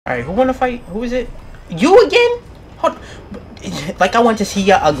Alright, who wanna fight? Who is it? You again? Hold. Like I want to see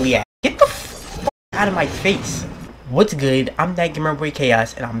your ugly ass. Get the fuck out of my face. What's good? I'm that Gamer Boy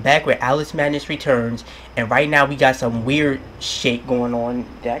Chaos, and I'm back with Alice Madness Returns. And right now we got some weird shit going on.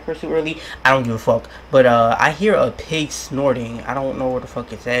 Did I curse too early? I don't give a fuck. But I hear a pig snorting. I don't know where the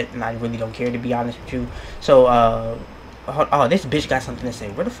fuck it's at, and I really don't care, to be honest with you. So oh, this bitch got something to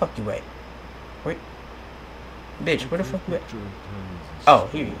say. Where the fuck you at? Wait, bitch, where the fuck you at? Oh,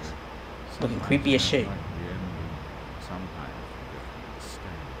 here he is. Looking creepy as shit.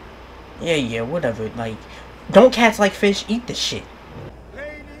 Yeah, whatever. Like, don't cats like fish? Eat the shit.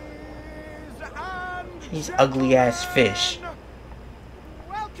 These ugly ass fish.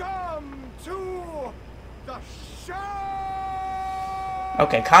 Welcome to the show.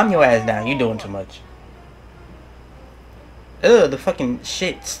 Okay, calm your ass down. You're doing too much. Ugh, the fucking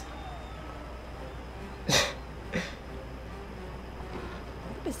shits.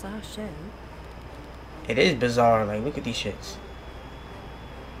 Bizarre show. It is bizarre. Like, look at these shits.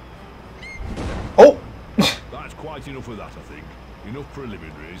 Oh! That's quite enough of that, I think. Enough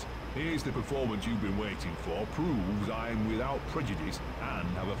preliminaries. Here's the performance you've been waiting for. Proves I am without prejudice and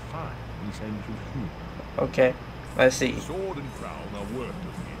have a fine sense of humor. Okay, let's see. Sword and crown are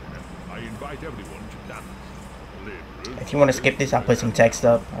worthless here. I invite everyone to dance. If you want to skip this, I'll put some text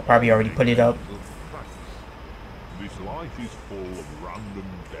up. I probably already put it up. This life is full of random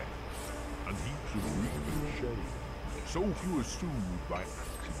deaths and heaps of grief and shame. So few are soothed by accident.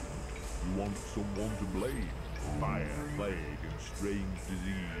 You want someone to blame. Fire, plague, and strange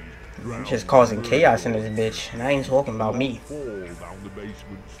disease. I'm just causing chaos in this bitch, and I ain't talking about me. Fall down the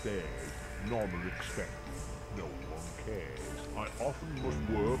basement stairs. None are expected. No one cares. I often must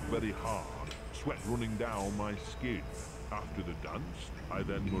work very hard. Sweat running down my skin. After the dance, I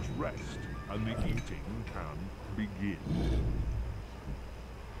then must rest, and the eating can begin.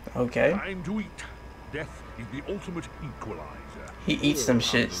 Okay. Time to eat. Death is the ultimate equalizer. He eats some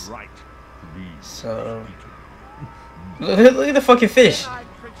shits. Right. So look at the fucking fish.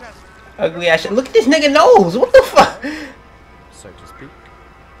 Ugly ass shit. Look at this nigga nose. What the fuck? So to speak.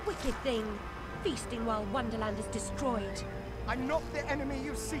 Wicked thing. Feasting while Wonderland is destroyed. I'm not the enemy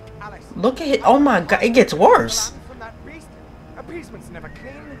you seek, Alice. Look at it. Oh my god, it gets worse. From that beast. Appeasement's never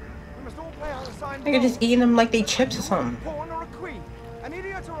clean. We must all play our assigned Nigga just eating them like they chips or something. Pawn or a queen, an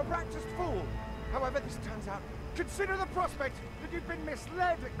idiot or a practiced fool. However this turns out, consider the prospect that you've been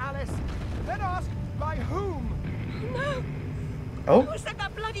misled, Alice. Then ask, by whom? No! Oh? Who set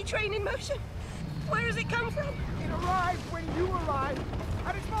that bloody train in motion? Where does it come from? It arrived when you arrived,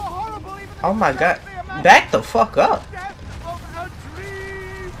 and it's more horrible even than Oh my god. the imagined Back the fuck up. death of a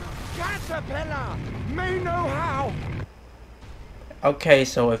dream. Caterpillar may know how. Okay,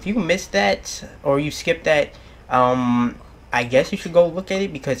 so if you missed that or you skipped that, I guess you should go look at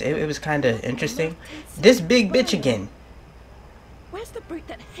it because it was kind of interesting. This big bitch again. Where's the brute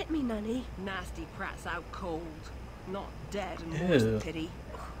that hit me, Nanny? Nasty prat's out cold. Not dead, and Ew. more's the pity.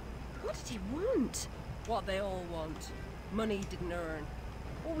 What did he want? What they all want. Money he didn't earn.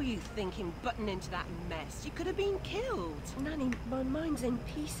 What were you thinking, butting into that mess? You could have been killed. Nanny, my mind's in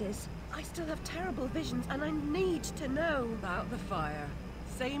pieces. I still have terrible visions, and I need to know. About the fire.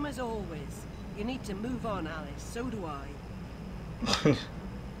 Same as always. You need to move on, Alice. So do I.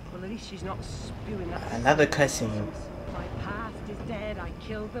 Well, at least she's not spewing that. Another cutscene. My past is dead. I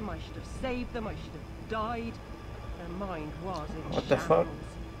killed them. I should have saved them. I should have died. Their mind was in What the fuck?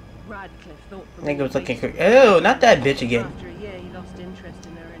 Radcliffe thought for Nigga was looking. reasons. Ew, not that bitch again. After a year, he lost interest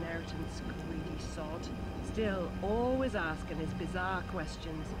in her inheritance. Greedy sod. Still, always asking his bizarre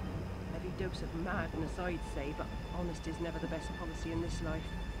questions. Heavy dose of madness, I'd say, but honesty's never the best policy in this life.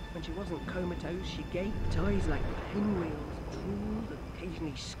 When she wasn't comatose, she gaped, eyes like pinwheels, drooled,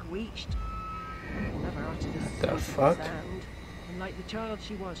 occasionally squeaked. Never uttered a The single fuck? sound. And like the child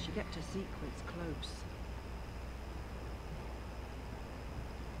she was, she kept her secrets close.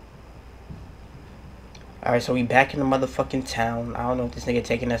 Alright, so we back in the motherfucking town. I don't know if this nigga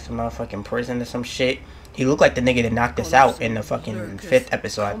taking us to motherfucking prison or some shit. He looked like the nigga that knocked us out in the fucking 5th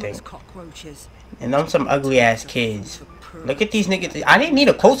episode, I think. And them some ugly ass kids. Look at these niggas. I didn't need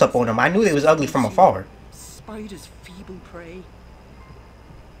a close up on them. I knew they was ugly from afar. Spider's feeble prey.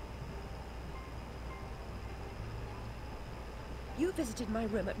 You visited my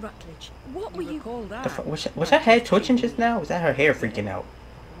room at Rutledge. What were you? Was her head twitching just now? Was that her hair freaking out?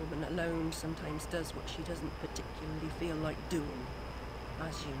 A woman alone sometimes does what she doesn't particularly feel like doing,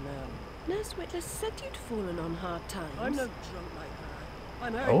 as you know. Nurse Whitler said you'd fallen on hard times. I'm no drunk like her.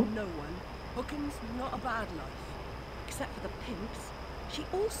 I'm hurting no one. Hooking's not a bad life. Except for the pimps. She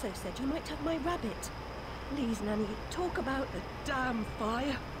also said you might have my rabbit. Please, Nanny, talk about the damn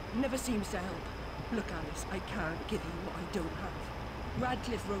fire. Never seems to help. Look, Alice, I can't give you what I don't have.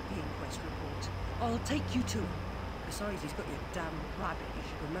 Radcliffe wrote the inquest report. I'll take you to him. Besides, he's got your damn rabbit. You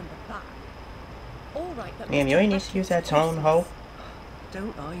should remember that. All right, but damn, you ain't need to use that tone, ho.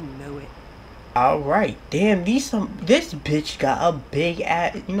 Don't I know it? Alright, damn, this bitch got a big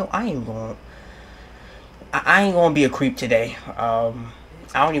ass. You know, I ain't gonna be a creep today. I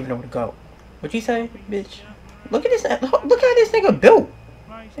don't even know where to go. What you say, bitch? Look at this. Look how this nigga built.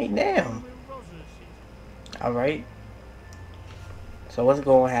 Hey, damn. Alright. So what's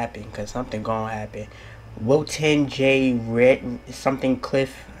gonna happen? Cause something gonna happen. Wilton J. Red something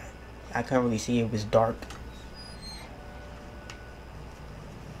Cliff. I couldn't really see. It was dark.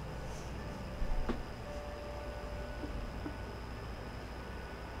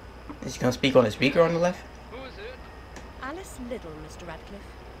 Is he gonna speak on the speaker on the left? Who is it? Alice Liddell, Mr. Radcliffe.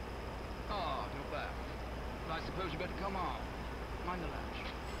 Ah, not bad. I suppose you better come on. Mind the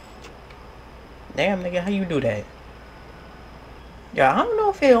latch. Damn, nigga, how you do that? Yeah, I don't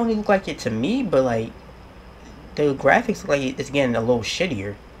know if it only look like it to me, but like the graphics look like it's getting a little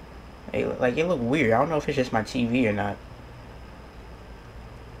shittier. Like it look weird. I don't know if it's just my TV or not.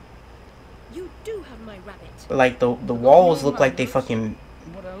 You do have my rabbit. But like the walls look like they're fucking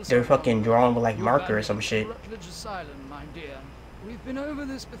drawn with like marker or some shit. Rutledge Asylum, my dear. We've been over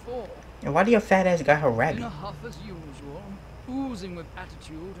this before. And why do your fat ass got her rabbit? In a huff as usual, oozing with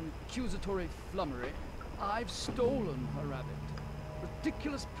attitude and accusatory flummery, I've stolen her rabbit.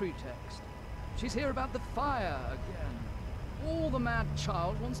 Ridiculous pretext. She's here about the fire again. All the mad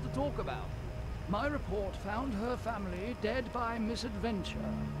child wants to talk about. My report found her family dead by misadventure.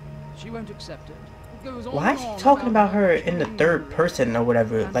 She won't accept it. It goes on. Why is he talking about her in the third person or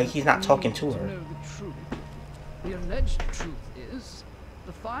whatever? Like he's not talking to her. Know the truth. The alleged truth is,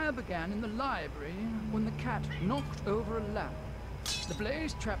 the fire began in the library when the cat knocked over a lamp. The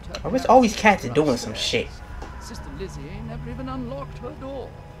blaze trapped her. Oh, it's always cats doing some shit. Sister Lizzie never even unlocked her door.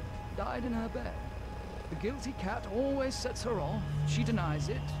 Died in her bed. The guilty cat always sets her off. She denies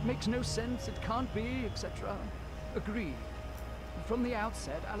it. Makes no sense. It can't be, etc. Agreed. From the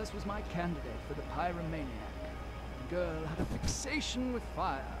outset, Alice was my candidate for the pyromaniac. The girl had a fixation with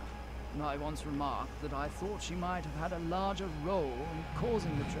fire. And I once remarked that I thought she might have had a larger role in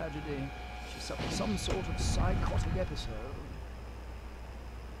causing the tragedy. She suffered some sort of psychotic episode.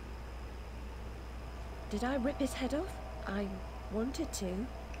 Did I rip his head off? I wanted to.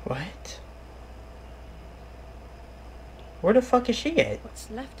 What? Where the fuck is she at? What's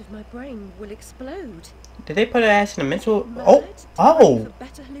left of my brain will explode. Did they put her ass in the mental? Murdered, Oh! for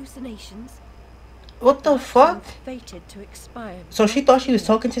better hallucinations. What the fuck? Fated to expire. So she thought she was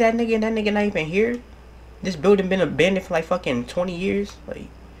talking to that nigga and that nigga not even here? This building been abandoned for like fucking 20 years? Like,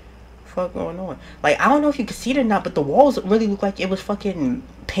 fuck going on? Like, I don't know if you can see it or not, but the walls really look like it was fucking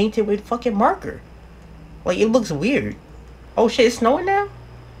painted with fucking marker. Like, it looks weird. Oh shit, it's snowing now?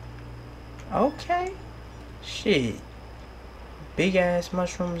 Okay. Shit. Big ass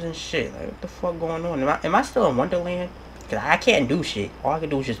mushrooms and shit. Like, what the fuck going on? Am I still in Wonderland? Cause I can't do shit. All I can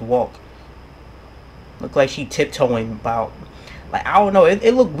do is just walk. Look like she tiptoeing about. Like, I don't know.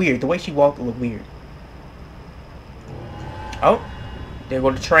 It looked weird. The way she walked, it looked weird. Oh. There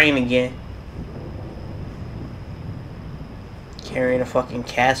go the train again. Carrying a fucking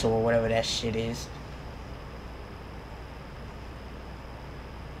castle or whatever that shit is.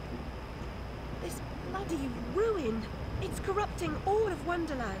 This bloody ruin. It's corrupting all of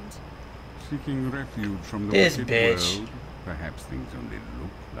Wonderland. Seeking refuge from the This wicked bitch. world. Perhaps things only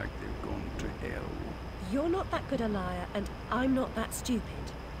look like they've gone to hell. You're not that good a liar, and I'm not that stupid.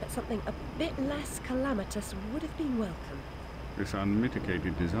 But something a bit less calamitous would have been welcome. This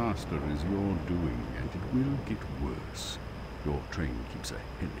unmitigated disaster is your doing, and it will get worse. Your train keeps a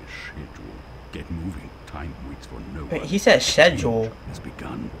hellish schedule. Get moving. Time waits for no one. He said schedule. Has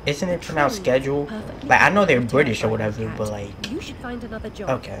begun. Isn't it pronounced schedule? Perfectly Like, I know they're perfect British or by whatever, cat. but like... You should find another job.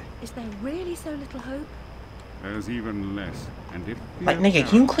 Okay. Is there really so little hope? There's even less, and if Like, nigga,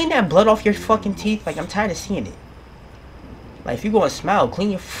 can you clean that blood off your fucking teeth? Like, I'm tired of seeing it. Like, if you gonna smile, clean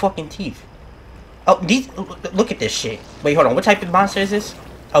your fucking teeth. Oh, these... Look at this shit. Wait, hold on. What type of monster is this?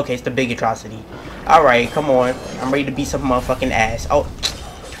 Okay, it's the big atrocity. Alright, come on. I'm ready to beat some motherfucking ass. Oh,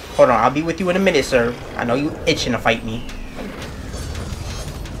 hold on. I'll be with you in a minute, sir. I know you itching to fight me.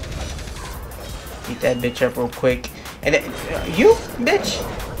 Beat that bitch up real quick. And then... you, bitch?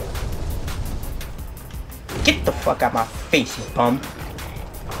 Get the fuck out my face, you bum.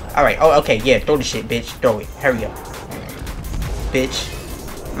 Alright, oh, okay, yeah, throw the shit, bitch. Throw it. Hurry up. Bitch.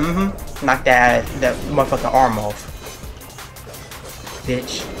 Mm-hmm. Knock that motherfucking arm off.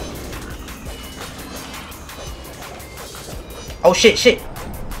 Bitch. Oh, shit, shit.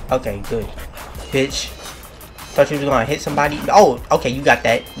 Okay, good. Bitch. Thought you was gonna hit somebody. Oh, okay, you got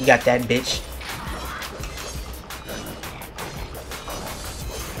that. You got that, bitch.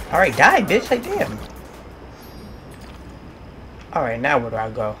 Alright, die, bitch. Like, damn. Alright, now where do I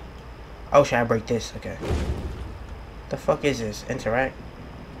go? Oh, should I break this? Okay. The fuck is this? Interact?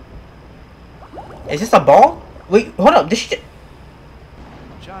 Is this a ball? Wait, hold up. This shit.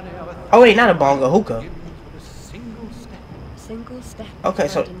 Oh, wait, not a bong, a hookah. Single step. Okay,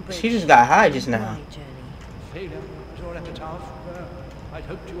 so she just got high just now. I'd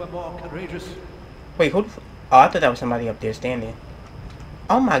hoped you were more courageous. Wait, who the oh, I thought that was somebody up there standing.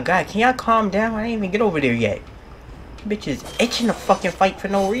 Oh my god, can y'all calm down? I didn't even get over there yet. Bitch is itching to fucking fight for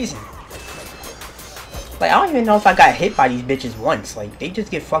no reason. Like, I don't even know if I got hit by these bitches once. Like, they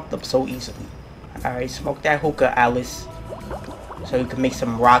just get fucked up so easily. Alright, smoke that hookah, Alice. So you can make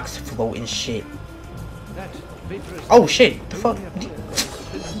some rocks float and shit. Oh shit, the fuck?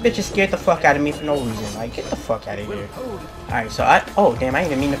 Bitches scared the fuck out of me for no reason. Like, get the fuck out of here. Alright, so oh damn, I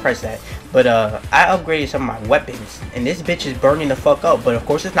didn't even mean to press that. But I upgraded some of my weapons. And this bitch is burning the fuck up. But of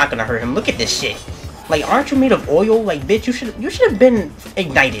course it's not gonna hurt him. Look at this shit. Like, aren't you made of oil? Like, bitch, you should have been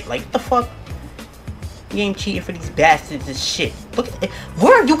ignited. Like, what the fuck? You ain't cheating for these bastards and shit. Look at it.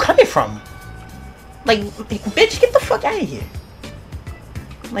 Where are you coming from? Like, bitch, get the fuck out of here.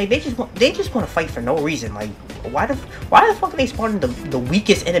 Like, they just want to fight for no reason. Like, why the fuck are they spawning the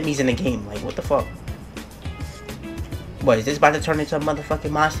weakest enemies in the game? Like, what the fuck? What, is this about to turn into a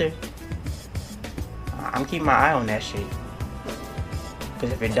motherfucking monster? I'm keeping my eye on that shit.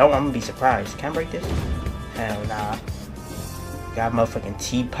 Because if it don't, I'm gonna be surprised. Can I break this? Hell nah. Got a motherfucking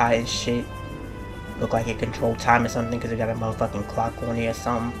teapot and shit. Look like it control time or something because it got a motherfucking clock on it or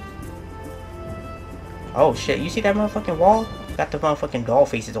something. Oh shit, you see that motherfucking wall? Got the motherfucking doll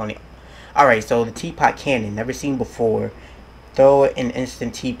faces on it. Alright, so the teapot cannon, never seen before. Throw an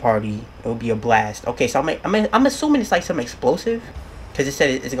instant tea party, it'll be a blast. Okay, so I'm assuming it's like some explosive. Because it said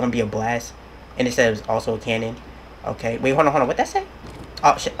it's gonna be a blast. And it said it was also a cannon. Okay, wait, hold on, what'd that say?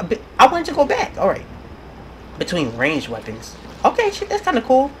 Oh shit, I wanted to go back. Alright. Between ranged weapons. Okay, shit, that's kinda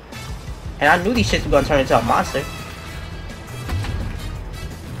cool. And I knew these shits were gonna turn into a monster.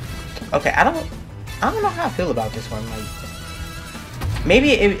 Okay, I don't know how I feel about this one. Like,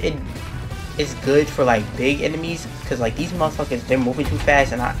 maybe it's good for like big enemies, cause like these motherfuckers, they're moving too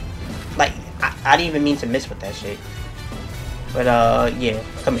fast, and I didn't even mean to miss with that shit. But yeah,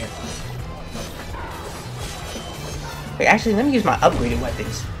 come here. Wait, actually, let me use my upgraded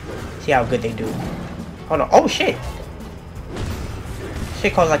weapons. See how good they do. Hold on. Oh shit.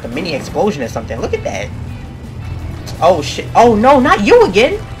 Shit caused like a mini explosion or something. Look at that. Oh shit. Oh no, not you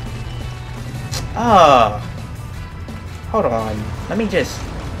again. Hold on. Let me just...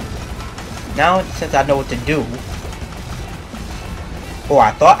 Now, since I know what to do... Or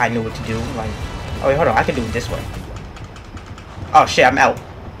I thought I knew what to do. Like... Oh wait, hold on. I can do it this way. Oh shit, I'm out.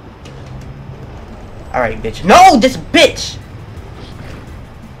 Alright, bitch. No, this bitch!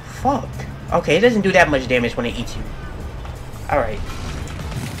 Fuck. Okay, it doesn't do that much damage when it eats you. Alright.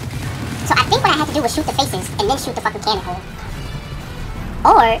 So I think what I had to do was shoot the faces and then shoot the fucking cannon hole.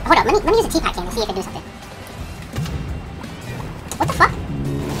 Or, hold up, let me use a teapot cannon to see if it do something. What the fuck?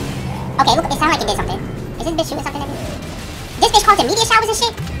 Okay, look, it sounded like it did something. Is this bitch shooting something at me? This bitch calls it meteor showers and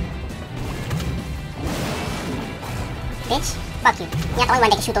shit? Bitch, fuck you. You're not the only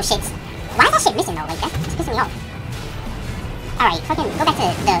one that can shoot those shits. Why is that shit missing though? Like, that's pissing me off. Alright, fucking go back to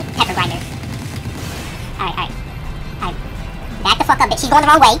the pepper grinder. Alright. Back the fuck up, bitch. She's going the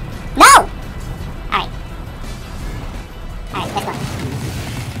wrong way. No! Alright, let's go.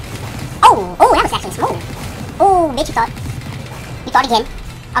 Oh, that was actually smooth. Oh, bitch, you thought again.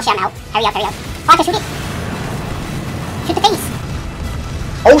 Oh shit, I'm out. Hurry up. Oh, I can shoot it. Shoot the face.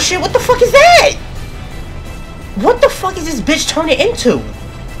 Oh shit, what the fuck is that? What the fuck is this bitch turning into?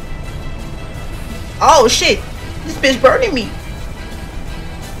 Oh shit, this bitch burning me.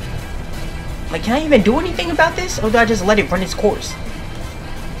 Like, can I even do anything about this? Or do I just let it run its course?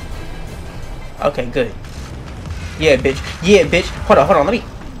 Okay, good. Yeah, bitch. Hold on, let me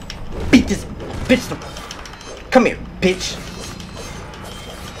beat this bitch the... Come here, bitch.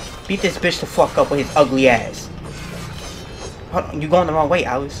 Beat this bitch the fuck up with his ugly ass. Hold on, you going the wrong way,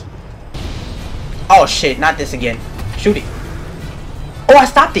 Alice. Oh shit, not this again. Shoot it. Oh, I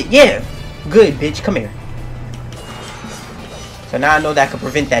stopped it, yeah. Good, bitch, come here. So now I know that I can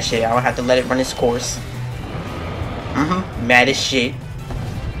prevent that shit. I don't have to let it run its course. Mad as shit.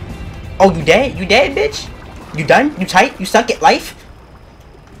 Oh, you dead? You dead, bitch? You done? You tight? You suck at life?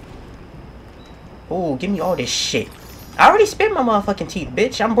 Oh, give me all this shit. I already spit my motherfucking teeth,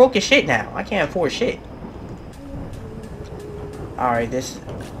 bitch. I'm broke as shit now. I can't afford shit. Alright, this...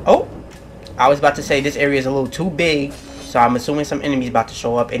 Oh, I was about to say this area is a little too big, so I'm assuming some enemies about to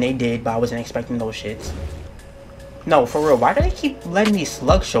show up, and they did, but I wasn't expecting those shits. No, for real, why do they keep letting these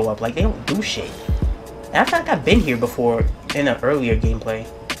slugs show up? Like, they don't do shit. And I feel like I've been here before in an earlier gameplay.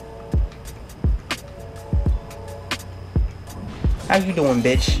 How you doing,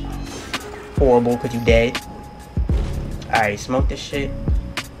 bitch? Horrible, cause you dead. Alright, smoke this shit.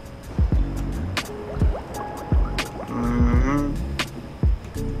 I'm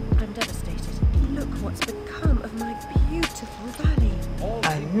devastated. Look what's become of my beautiful valley.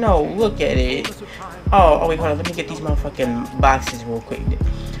 I know, look at it. Oh, wait, hold on, let me get these motherfucking boxes real quick.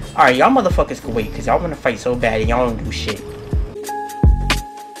 Alright, y'all motherfuckers can wait, cause y'all wanna fight so bad and y'all don't do shit.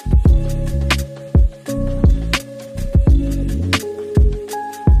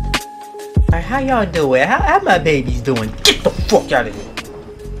 Alright, how y'all doing? How my babies doing? Get the fuck out of here.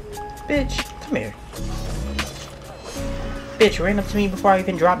 Bitch, come here. Bitch ran up to me before I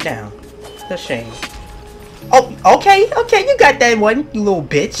even dropped down. It's a shame. Oh, okay, you got that one, you little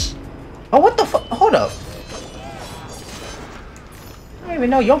bitch. Oh, what the fuck? Hold up. I don't even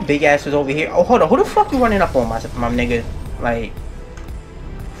know your big ass was over here. Oh, hold on. Who the fuck you running up on, my nigga? Like,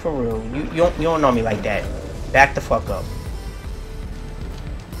 for real. You don't know me like that. Back the fuck up.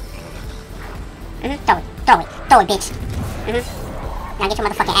 Throw it, bitch. Now get your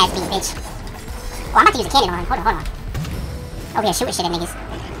motherfucking ass beat, bitch. Oh, I'm about to use a cannon on him. Hold on. Over here, shooting shit at niggas.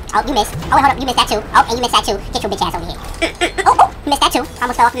 Oh, you missed. Oh, wait, hold up. You missed that too. Oh, and you missed that too. Get your bitch ass over here. Oh, you missed that too.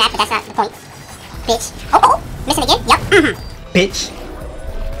 Almost fell off the map, but that's not the point. Bitch. Oh, missing again? Yup. Bitch.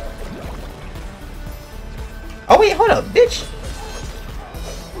 Oh, wait, hold up, bitch.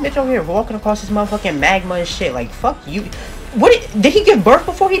 Bitch over here walking across this motherfucking magma and shit. Like, fuck you. What? Did he give birth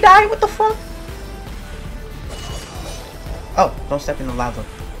before he died? What the fuck? Oh, don't step in the lava.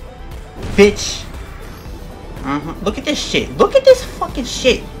 Bitch. Look at this shit. Look at this fucking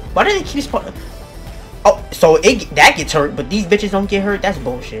shit. Why do they keep spawning? Oh, so that gets hurt, but these bitches don't get hurt? That's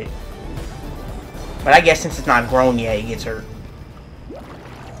bullshit. But I guess since it's not grown yet, it gets hurt.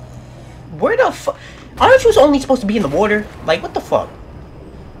 Where the fuck? Aren't you only supposed to be in the water? Like, what the fuck?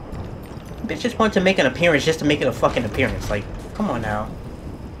 Bitch just wanted to make an appearance just to make it a fucking appearance. Like, come on now.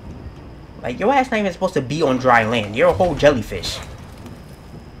 Like, your ass not even supposed to be on dry land. You're a whole jellyfish.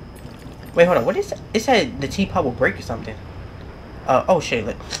 Wait, hold on. What is that? It said the teapot will break or something. Oh shit.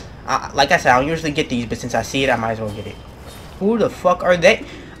 Like I said, I don't usually get these, but since I see it, I might as well get it. Who the fuck are they?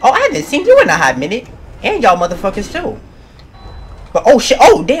 Oh, I haven't seen you in a hot minute. And y'all motherfuckers too. But oh shit.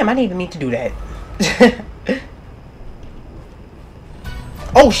 Oh damn, I didn't even need to do that.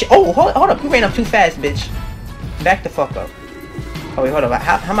 Oh shit. Oh, hold up. You ran up too fast, bitch. Back the fuck up. Oh wait, hold up.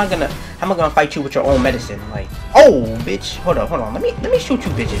 How am I gonna fight you with your own medicine? Like, oh bitch. Hold on. Let me shoot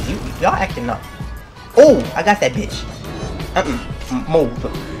you bitches. Y'all acting up. Oh, I got that bitch. Move.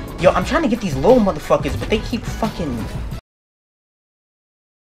 Yo, I'm trying to get these little motherfuckers, but they keep fucking.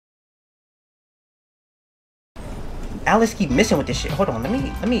 Alice keep missing with this shit. Hold on. Let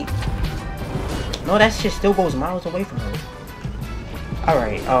me. No, that shit still goes miles away from her. All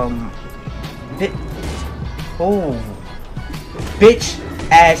right. Oh. Bitch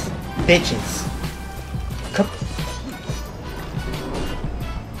ass bitches. Come.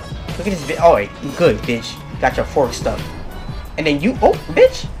 Look at this bitch. Alright, good bitch. Got your fork stuck. And then you. Oh,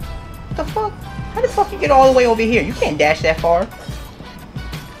 bitch. What the fuck? How the fuck you get all the way over here? You can't dash that far.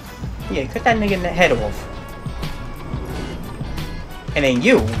 Yeah, cut that nigga in the head off. And then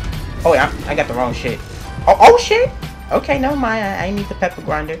you. Oh, yeah, I got the wrong shit. Oh shit. Okay, never mind. I need the pepper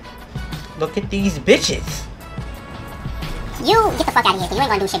grinder. Look at these bitches. You get the fuck out of here, so you ain't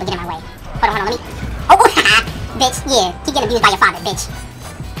gonna do shit but get in my way. Hold on, let me. Oh, haha, bitch, yeah, keep getting abused by your father, bitch.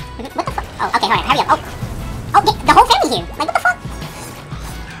 What the fuck? Oh, okay, alright, hurry up. Oh, get the whole family here. Like, what the fuck?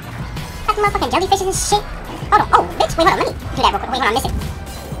 Got some motherfucking jellyfishes and shit. Hold on, oh, bitch, wait, hold on, let me do that real quick. Wait, hold on, I'm missing.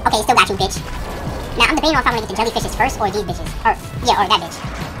 Okay, still got you, bitch. Now, I'm debating on if I'm gonna get the jellyfishes first or these bitches. Or that bitch.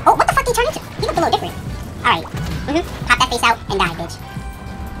 Oh, what the fuck did he turn into? He looked a little different. Alright, pop that face out and die, bitch.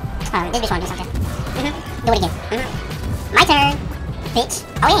 This bitch wanna do something. Do it again. My turn, bitch.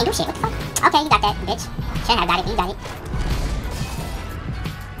 Oh, he ain't do shit. What the fuck? Okay, you got that, bitch. Shouldn't have got it. You got it.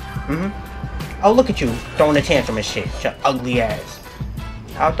 Oh, look at you throwing a tantrum and shit. Your ugly ass.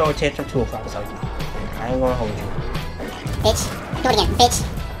 I'll throw a tantrum too if I was ugly. I ain't gonna hold you. Bitch. Do it again, bitch.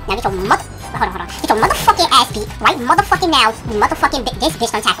 Now get your mother. Hold on. Get your motherfucking ass beat right motherfucking now. You motherfucking this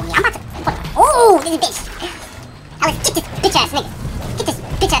bitch don't tackle me. I'm about to. Oh, this bitch. Alex, get this bitch ass nigga. Get this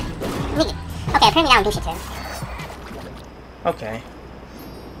bitch ass nigga. Okay, apparently I don't do shit to him. Okay.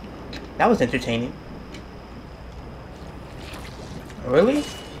 That was entertaining. Really?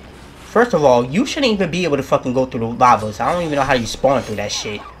 First of all, you shouldn't even be able to fucking go through the lava, so I don't even know how you spawn through that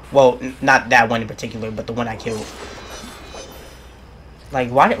shit. Well, not that one in particular, but the one I killed. Like,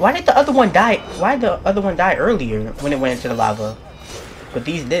 why did the other one die? Why did the other one die earlier when it went into the lava? But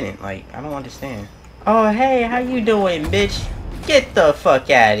these didn't. Like, I don't understand. Oh, hey, how you doing, bitch? Get the fuck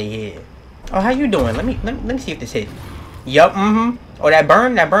out of here. Oh, how you doing? Let me see if this hit. Yup, oh, that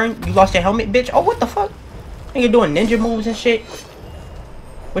burn? You lost your helmet, bitch? Oh, what the fuck? And you're doing ninja moves and shit?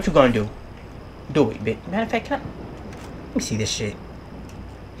 What you gonna do? Do it, bitch. Matter of fact, let me see this shit.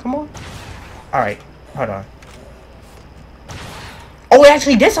 Come on. Alright, hold on. Oh, it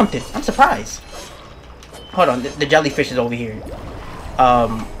actually did something. I'm surprised. Hold on, the jellyfish is over here.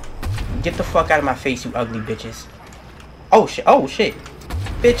 Get the fuck out of my face, you ugly bitches. Oh shit.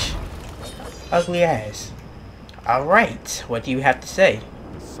 Bitch. Ugly ass. Alright, what do you have to say?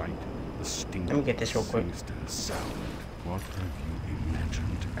 The sight, the sting, let me get this real quick. sound. What have you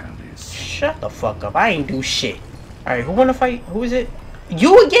imagined, Alice? Shut the fuck up. I ain't do shit. Alright, who wanna fight? Who is it?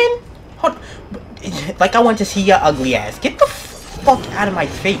 You again? Hold on. Like I want to see your ugly ass. Get the fuck out of my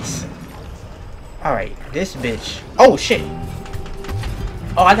face. Alright, this bitch. Oh shit.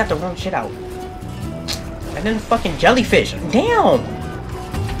 Oh, I got the wrong shit out. And then the fucking jellyfish. Damn.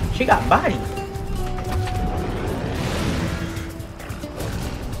 She got body.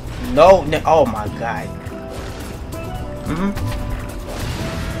 No. Oh my god.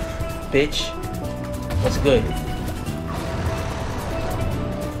 Bitch. What's good?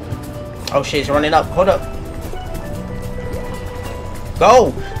 Oh shit, it's running up. Hold up.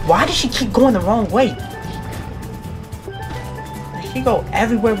 Go. Why does she keep going the wrong way? She go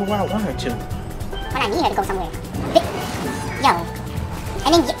everywhere but where I want her to. When I need her to go somewhere. Yo.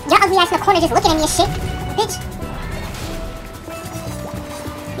 And then your ugly ass in the corner just looking at me and shit. Bitch.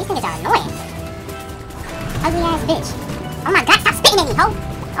 These niggas are annoying. Ugly ass bitch. Oh my god, stop spitting at me, ho. Oh,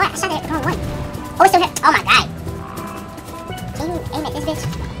 I shot it at the wrong one. Oh, it's still here. Oh my god. Can you aim at this bitch?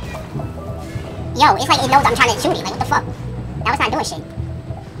 Yo, it's like it knows I'm trying to shoot it. Like, what the fuck? That was not doing shit.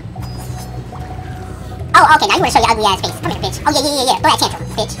 Oh, okay, now you want to show your ugly ass face. Come here, bitch. Oh, yeah. Throw that tantrum,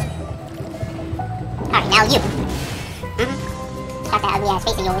 bitch. Alright, now you. Got that ugly ass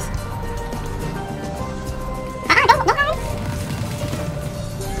face of yours. Don't hide.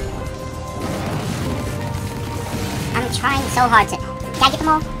 I'm trying so hard to... Did I get them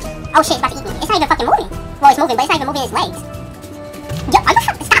all? Oh shit, it's about to eat me. It's not even fucking moving. Well, it's moving, but it's not even moving its legs. Yo,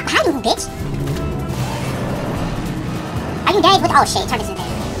 stop hiding, you bitch. Are you dead? Oh shit, turn this into dead.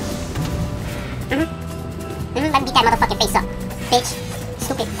 Let me beat that motherfucking face up, bitch.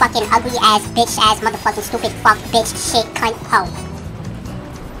 Stupid fucking ugly ass bitch ass motherfucking stupid fuck bitch shit cunt hoe.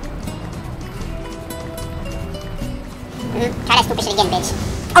 Try that stupid shit again, bitch.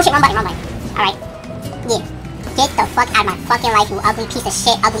 Oh shit, wrong button. Alright. Yeah. Get the fuck out of my fucking life, you ugly piece of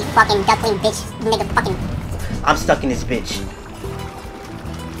shit, ugly fucking duckling bitch, nigga fucking. I'm stuck in this bitch.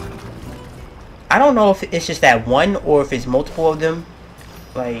 I don't know if it's just that one or if it's multiple of them.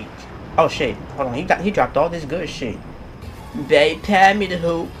 Like, oh shit, hold on, he dropped all this good shit. Babe, pat me the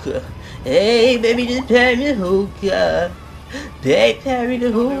hookah. Hey, baby, just pat me the hookah. Babe, pat me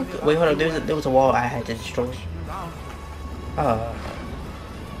the hookah. Wait, hold on, there was a wall I had to destroy.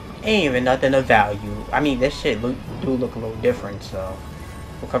 Ain't even nothing of value. I mean, this shit do look a little different, so.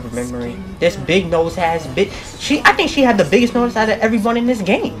 Recover memory. This big nose ass bitch. I think she had the biggest nose out of everyone in this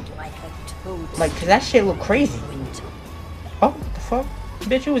game. Like, cause that shit look crazy. Oh, what the fuck?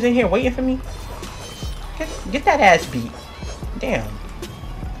 Bitch, you was in here waiting for me? Get that ass beat. Damn.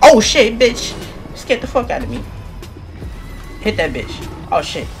 Oh shit, bitch. Scared the fuck out of me. Hit that bitch. Oh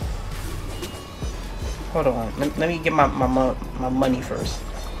shit. Hold on. Let me get my money first.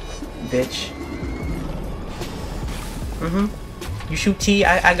 Bitch. You shoot T?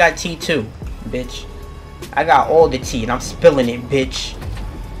 I got T too, bitch. I got all the T and I'm spilling it, bitch.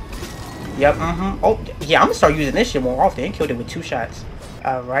 Yep, Oh, yeah, I'm gonna start using this shit more often. I killed it with 2 shots.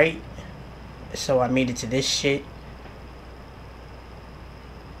 Alright. So I made it to this shit.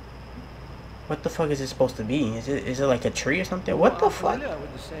 What the fuck is it supposed to be? Is it like a tree or something? What the fuck?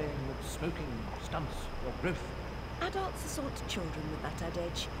 With the saying that smoking stunts your growth. Adults assault children with that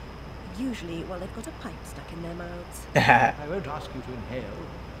adage. Usually while they've got a pipe stuck in their mouths. I won't ask you to inhale.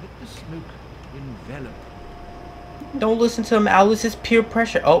 Let the smoke envelop. Don't listen to him, Alice. It's peer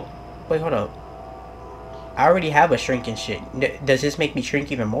pressure. Oh, wait, hold up. I already have a shrinking shit. Does this make me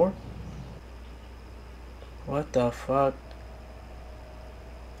shrink even more? What the fuck?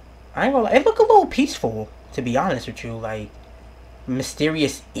 I ain't gonna lie. It look a little peaceful, to be honest with you. Like,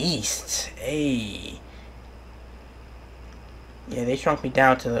 Mysterious East. Hey. Yeah, they shrunk me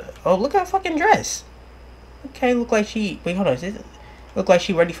down to... Oh, look at her fucking dress. Okay, look like she... Wait, hold on. Look like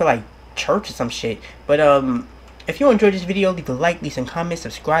she ready for, like, church or some shit. But, If you enjoyed this video, leave a like, leave some comments,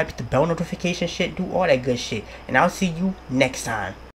 subscribe, hit the bell notification shit, do all that good shit. And I'll see you next time.